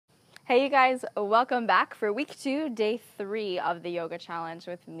Hey you guys, welcome back for week 2, day 3 of the yoga challenge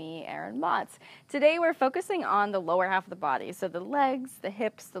with me, Erin Motz. Today we're focusing on the lower half of the body, so the legs, the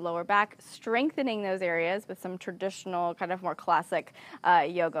hips, the lower back, strengthening those areas with some traditional, kind of more classic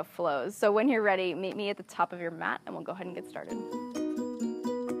yoga flows. So when you're ready, meet me at the top of your mat and we'll go ahead and get started.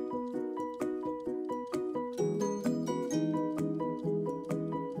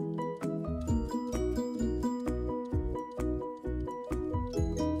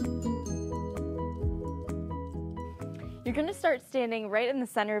 You're going to start standing right in the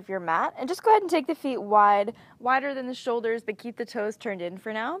center of your mat, and just go ahead and take the feet wide, wider than the shoulders, but keep the toes turned in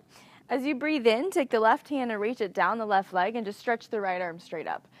for now. As you breathe in, take the left hand and reach it down the left leg and just stretch the right arm straight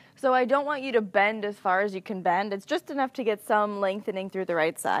up. So I don't want you to bend as far as you can bend. It's just enough to get some lengthening through the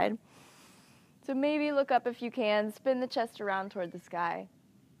right side. So maybe look up if you can, spin the chest around toward the sky.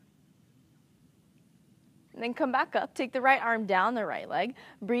 And then come back up, take the right arm down the right leg,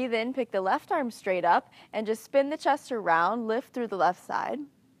 breathe in, pick the left arm straight up, and just spin the chest around, lift through the left side.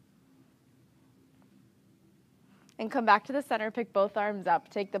 And come back to the center, pick both arms up,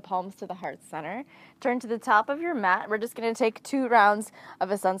 take the palms to the heart center. Turn to the top of your mat. We're just going to take 2 rounds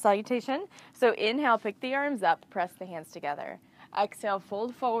of a sun salutation. So inhale, pick the arms up, press the hands together. Exhale,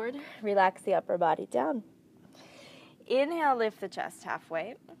 fold forward, relax the upper body down. Inhale, lift the chest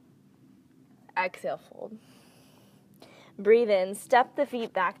halfway. Exhale, fold. Breathe in, step the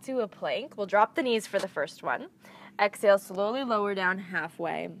feet back to a plank. We'll drop the knees for the first one. Exhale, slowly lower down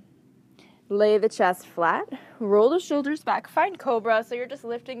halfway. Lay the chest flat. Roll the shoulders back. Find cobra, so you're just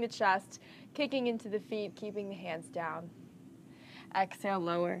lifting the chest, kicking into the feet, keeping the hands down. Exhale,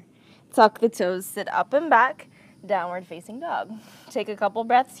 lower. Tuck the toes, sit up and back. Downward facing dog. Take a couple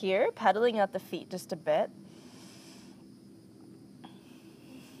breaths here, pedaling out the feet just a bit.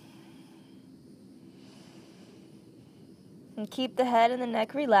 And keep the head and the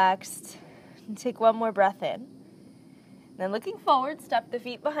neck relaxed. And take one more breath in. Then looking forward, step the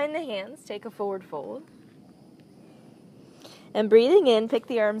feet behind the hands. Take a forward fold. And breathing in, pick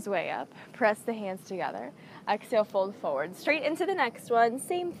the arms way up. Press the hands together. Exhale, fold forward. Straight into the next one.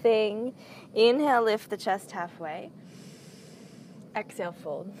 Same thing. Inhale, lift the chest halfway. Exhale,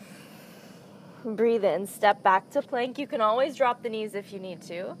 fold. Breathe in, step back to plank. You can always drop the knees if you need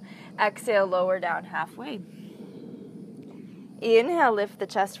to. Exhale, lower down halfway. Inhale, lift the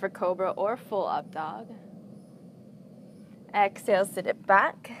chest for cobra or full up dog. Exhale, sit it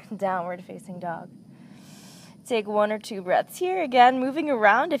back, downward facing dog. Take 1 or 2 breaths here. Again, moving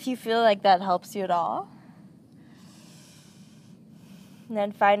around if you feel like that helps you at all. And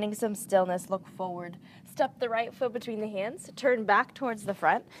then finding some stillness, look forward. Step the right foot between the hands, turn back towards the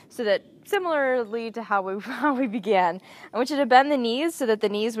front, so that similarly to how we began, I want you to bend the knees so that the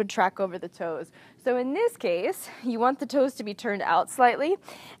knees would track over the toes. So in this case, you want the toes to be turned out slightly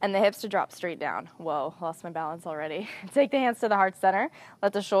and the hips to drop straight down. Whoa, lost my balance already. Take the hands to the heart center,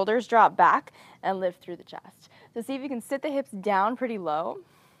 let the shoulders drop back and lift through the chest. So see if you can sit the hips down pretty low.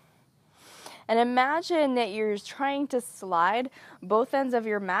 And imagine that you're trying to slide both ends of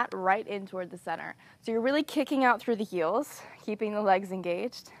your mat right in toward the center. So you're really kicking out through the heels, keeping the legs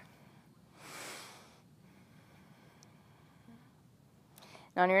engaged.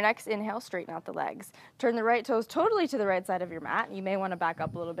 Now on your next inhale, straighten out the legs. Turn the right toes totally to the right side of your mat. You may want to back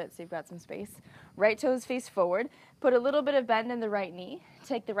up a little bit so you've got some space. Right toes face forward. Put a little bit of bend in the right knee.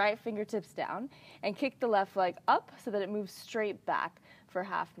 Take the right fingertips down and kick the left leg up so that it moves straight back for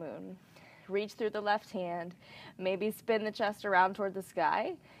half moon. Reach through the left hand, maybe spin the chest around toward the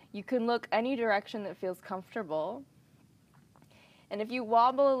sky. You can look any direction that feels comfortable. And if you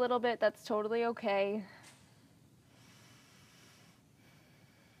wobble a little bit, that's totally okay.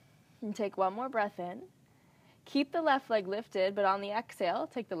 And take one more breath in. Keep the left leg lifted, but on the exhale,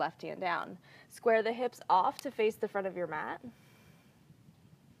 take the left hand down. Square the hips off to face the front of your mat.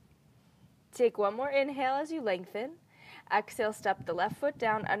 Take one more inhale as you lengthen. Exhale, step the left foot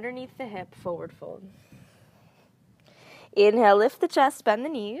down underneath the hip, forward fold. Inhale, lift the chest, bend the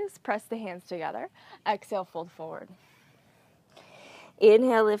knees, press the hands together. Exhale, fold forward.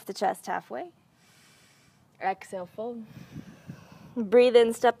 Inhale, lift the chest halfway. Exhale, fold. Breathe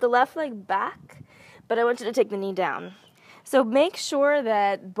in, step the left leg back, but I want you to take the knee down. So make sure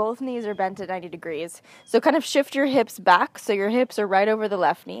that both knees are bent at 90 degrees. So kind of shift your hips back so your hips are right over the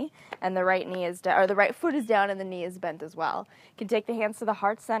left knee and the right knee is down, or the right foot is down and the knee is bent as well. You can take the hands to the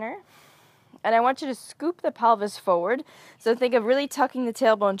heart center. And I want you to scoop the pelvis forward. So think of really tucking the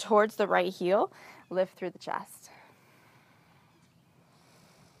tailbone towards the right heel. Lift through the chest.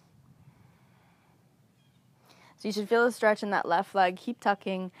 So you should feel a stretch in that left leg. Keep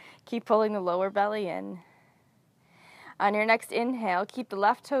tucking. Keep pulling the lower belly in. On your next inhale, keep the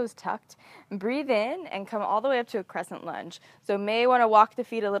left toes tucked. Breathe in and come all the way up to a crescent lunge. So may want to walk the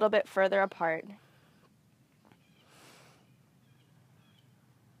feet a little bit further apart.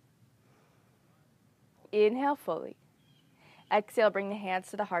 Inhale fully. Exhale, bring the hands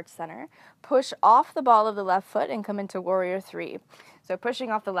to the heart center. Push off the ball of the left foot and come into warrior three. So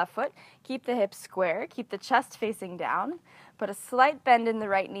pushing off the left foot, keep the hips square, keep the chest facing down. Put a slight bend in the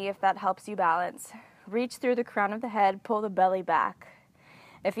right knee if that helps you balance. Reach through the crown of the head, pull the belly back.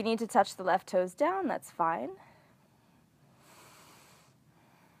 If you need to touch the left toes down, that's fine.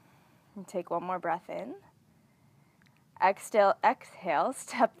 And take one more breath in. Exhale,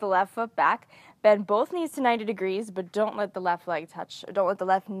 step the left foot back. Bend both knees to 90 degrees, but don't let the left leg touch, don't let the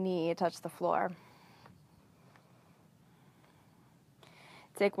left knee touch the floor.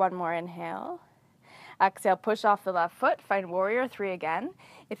 Take one more inhale. Exhale, push off the left foot, find warrior three again.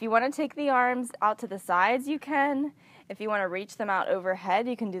 If you want to take the arms out to the sides, you can. If you want to reach them out overhead,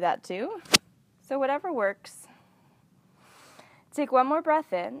 you can do that too. So whatever works. Take one more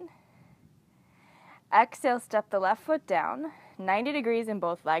breath in. Exhale, step the left foot down, 90 degrees in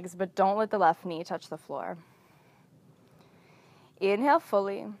both legs, but don't let the left knee touch the floor. Inhale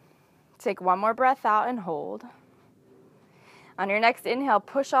fully. Take one more breath out and hold. On your next inhale,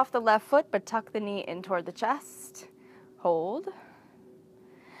 push off the left foot, but tuck the knee in toward the chest. Hold.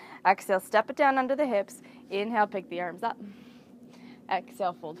 Exhale, step it down under the hips. Inhale, pick the arms up.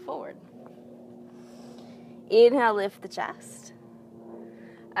 Exhale, fold forward. Inhale, lift the chest.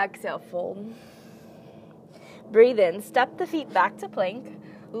 Exhale, fold. Breathe in, step the feet back to plank,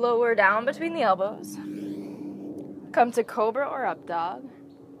 lower down between the elbows. Come to cobra or up dog.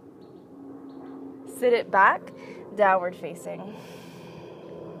 Sit it back, downward facing.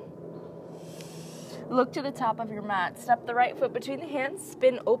 Look to the top of your mat. Step the right foot between the hands,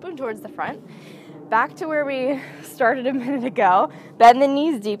 spin open towards the front. Back to where we started a minute ago. Bend the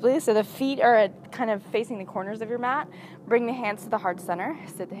knees deeply so the feet are kind of facing the corners of your mat. Bring the hands to the heart center,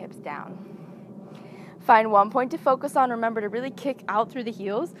 sit the hips down. Find one point to focus on. Remember to really kick out through the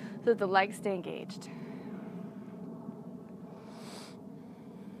heels so that the legs stay engaged.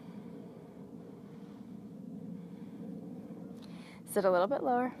 Sit a little bit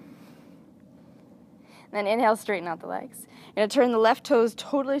lower. Then inhale, straighten out the legs. You're going to turn the left toes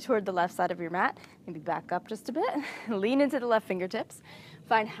totally toward the left side of your mat. Maybe back up just a bit. Lean into the left fingertips.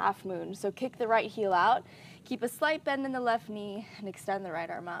 Find half moon. So kick the right heel out. Keep a slight bend in the left knee and extend the right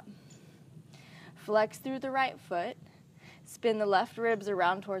arm up. Flex through the right foot. Spin the left ribs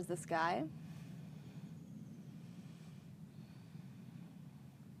around towards the sky.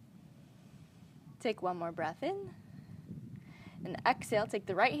 Take one more breath in. And exhale, take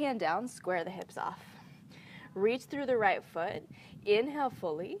the right hand down, square the hips off. Reach through the right foot. Inhale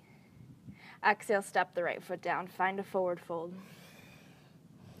fully. Exhale, step the right foot down. Find a forward fold.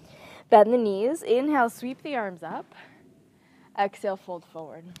 Bend the knees. Inhale, sweep the arms up. Exhale, fold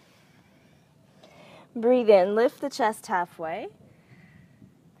forward. Breathe in, lift the chest halfway.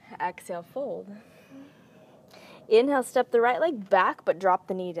 Exhale, fold. Inhale, step the right leg back, but drop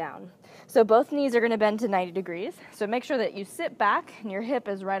the knee down. So both knees are going to bend to 90 degrees. So make sure that you sit back and your hip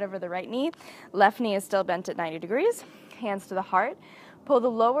is right over the right knee. Left knee is still bent at 90 degrees. Hands to the heart. Pull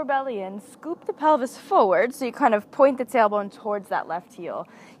the lower belly in. Scoop the pelvis forward so you kind of point the tailbone towards that left heel.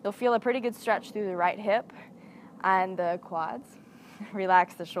 You'll feel a pretty good stretch through the right hip and the quads.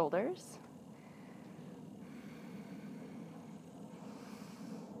 Relax the shoulders.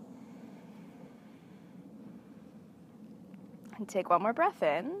 And take one more breath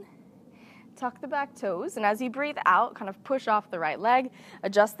in. Tuck the back toes, and as you breathe out, kind of push off the right leg.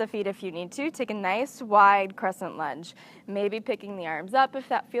 Adjust the feet if you need to. Take a nice wide crescent lunge. Maybe picking the arms up if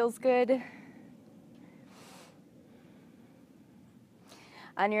that feels good.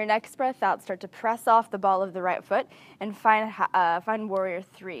 On your next breath out, start to press off the ball of the right foot and find warrior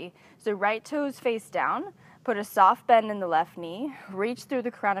three. So right toes face down. Put a soft bend in the left knee. Reach through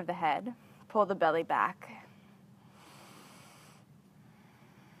the crown of the head. Pull the belly back.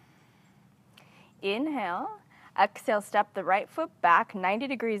 Inhale. Exhale, step the right foot back 90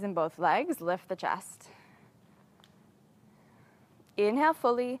 degrees in both legs. Lift the chest. Inhale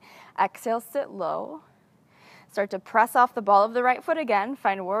fully. Exhale, sit low. Start to press off the ball of the right foot again.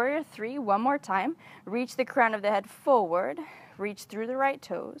 Find warrior three one more time. Reach the crown of the head forward. Reach through the right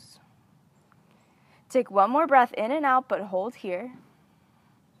toes. Take one more breath in and out, but hold here.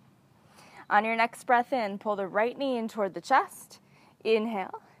 On your next breath in, pull the right knee in toward the chest.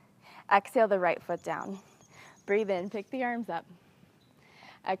 Inhale. Exhale the right foot down. Breathe in, pick the arms up.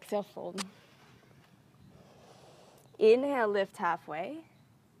 Exhale, fold. Inhale, lift halfway.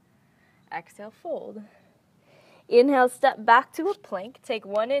 Exhale, fold. Inhale, step back to a plank. Take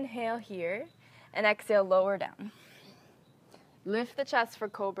one inhale here, and exhale, lower down. Lift the chest for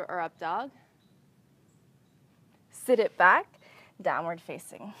cobra or up dog. Sit it back, downward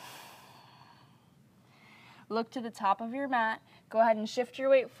facing. Look to the top of your mat. Go ahead and shift your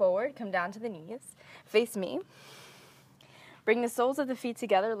weight forward. Come down to the knees. Face me. Bring the soles of the feet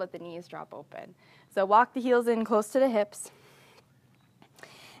together. Let the knees drop open. So walk the heels in close to the hips.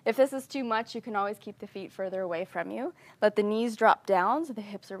 If this is too much, you can always keep the feet further away from you. Let the knees drop down so the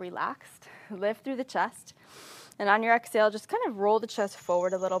hips are relaxed. Lift through the chest. And on your exhale, just kind of roll the chest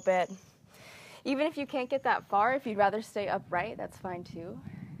forward a little bit. Even if you can't get that far, if you'd rather stay upright, that's fine too.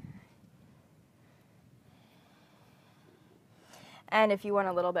 And if you want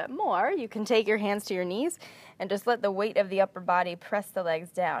a little bit more, you can take your hands to your knees and just let the weight of the upper body press the legs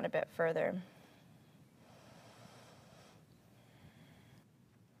down a bit further.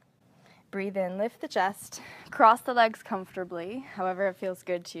 Breathe in, lift the chest, cross the legs comfortably, however it feels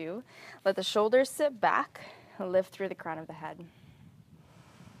good to you. Let the shoulders sit back, lift through the crown of the head.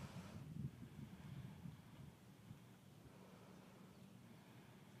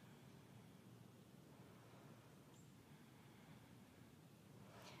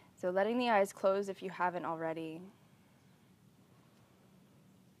 So letting the eyes close if you haven't already.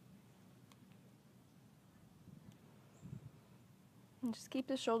 And just keep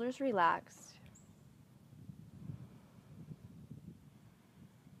the shoulders relaxed.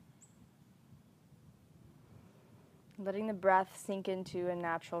 Letting the breath sink into a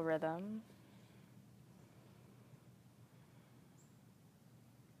natural rhythm.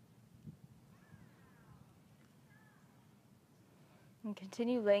 And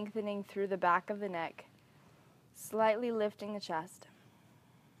continue lengthening through the back of the neck, slightly lifting the chest.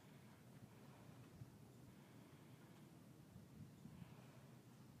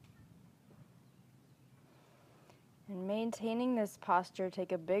 And maintaining this posture,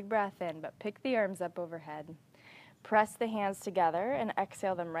 take a big breath in, but pick the arms up overhead. Press the hands together and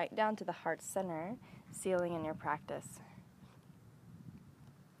exhale them right down to the heart center, sealing in your practice.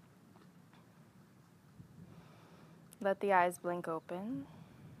 Let the eyes blink open.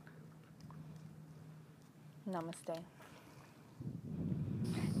 Namaste.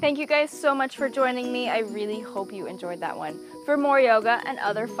 Thank you guys so much for joining me. I really hope you enjoyed that one. For more yoga and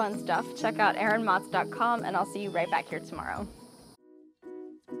other fun stuff, check out erinmatz.com, and I'll see you right back here tomorrow.